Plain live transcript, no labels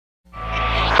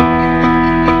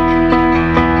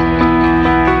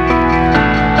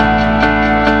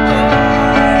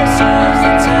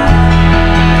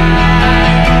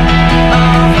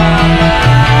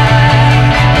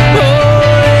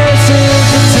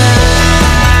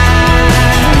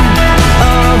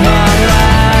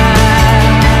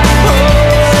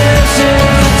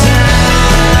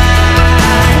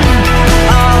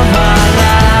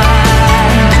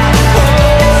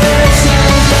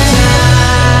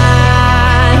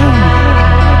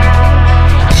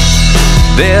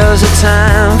There's a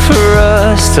time for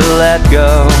us to let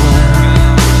go.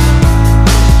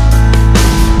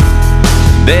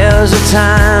 There's a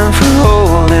time for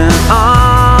holding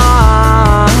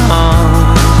on.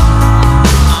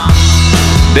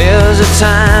 There's a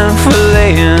time for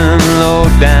laying low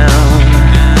down.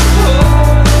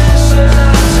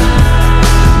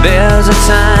 There's a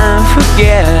time for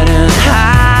getting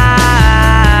high.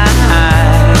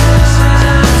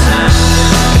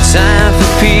 A time for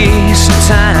peace, a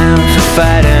time for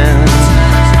fighting.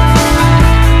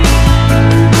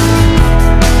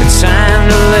 A time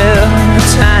to live, a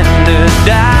time to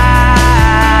die.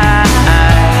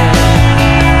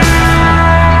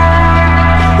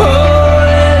 Oh,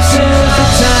 this is the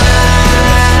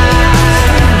time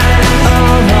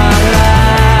of my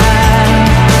life.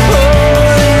 Oh,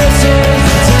 this is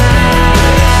the time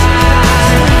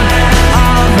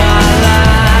of my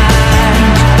life.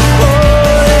 Oh,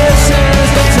 this is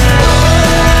the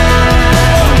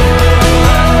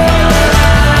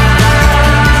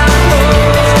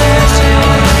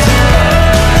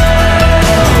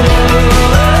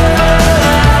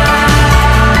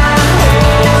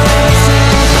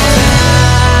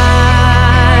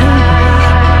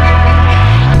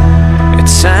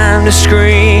time to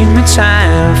scream, a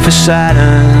time for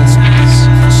silence.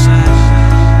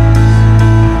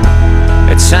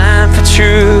 A time for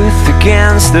truth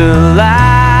against the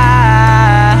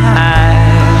lie.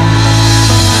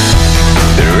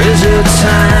 There is a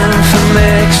time for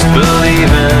mixed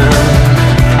believing.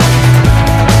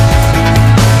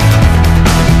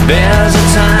 There's a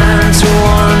time to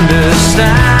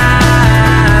understand.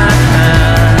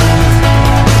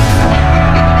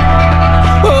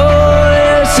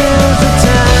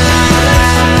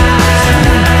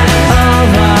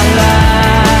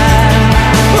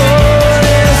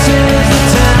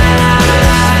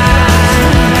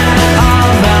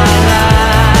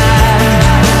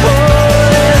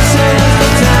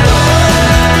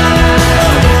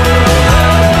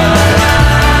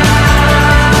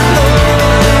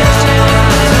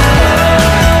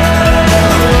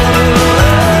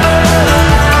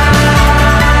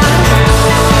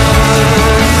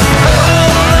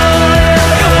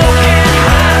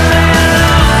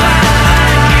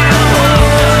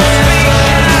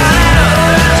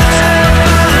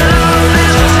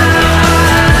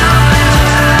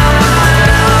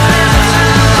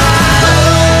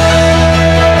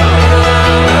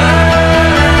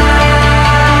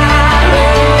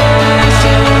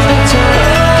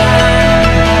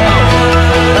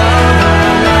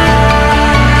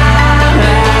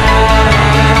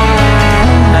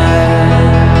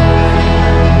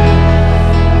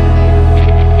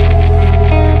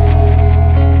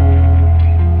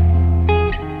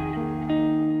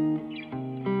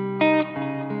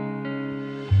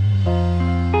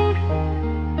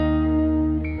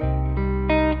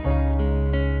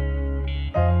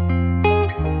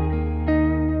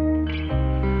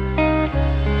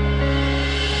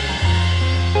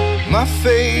 My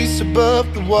face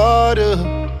above the water,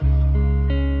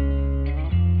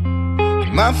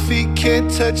 my feet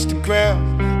can't touch the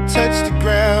ground,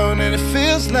 and it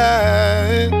feels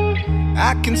like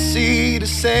I can see the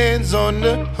sands on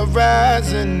the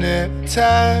horizon every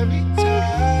time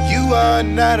you are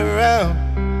not around.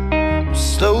 I'm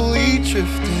slowly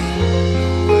drifting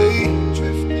away,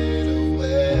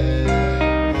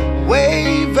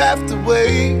 wave after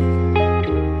wave,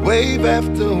 wave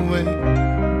after wave.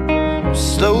 I'm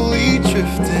slowly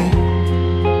drifting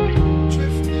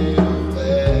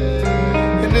away,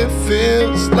 and it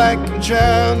feels like I'm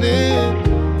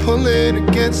drowning, pulling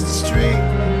against the stream,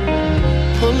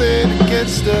 pulling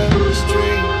against the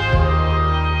stream.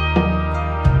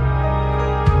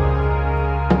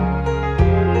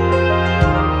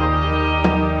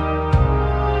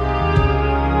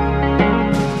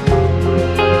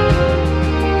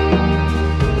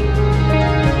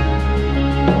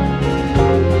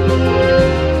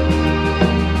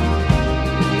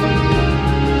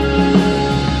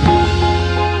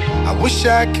 Wish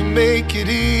I could make it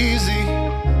easy,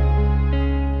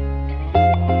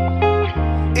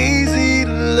 easy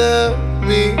to love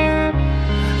me,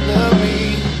 love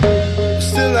me.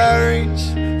 Still I reach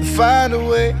to find a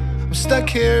way. I'm stuck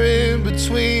here in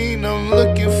between. I'm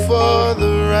looking for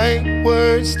the right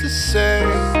words to say.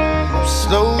 I'm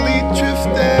slowly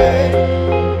drifting,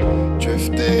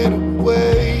 drifting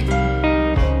away,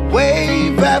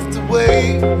 wave after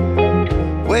wave,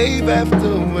 wave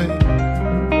after wave.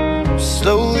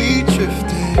 Slowly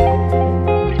drifting,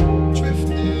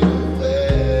 drifting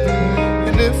away,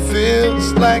 and it feels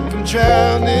like I'm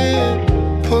drowning,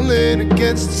 pulling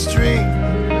against the stream,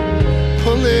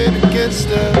 pulling against against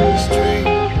the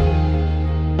street.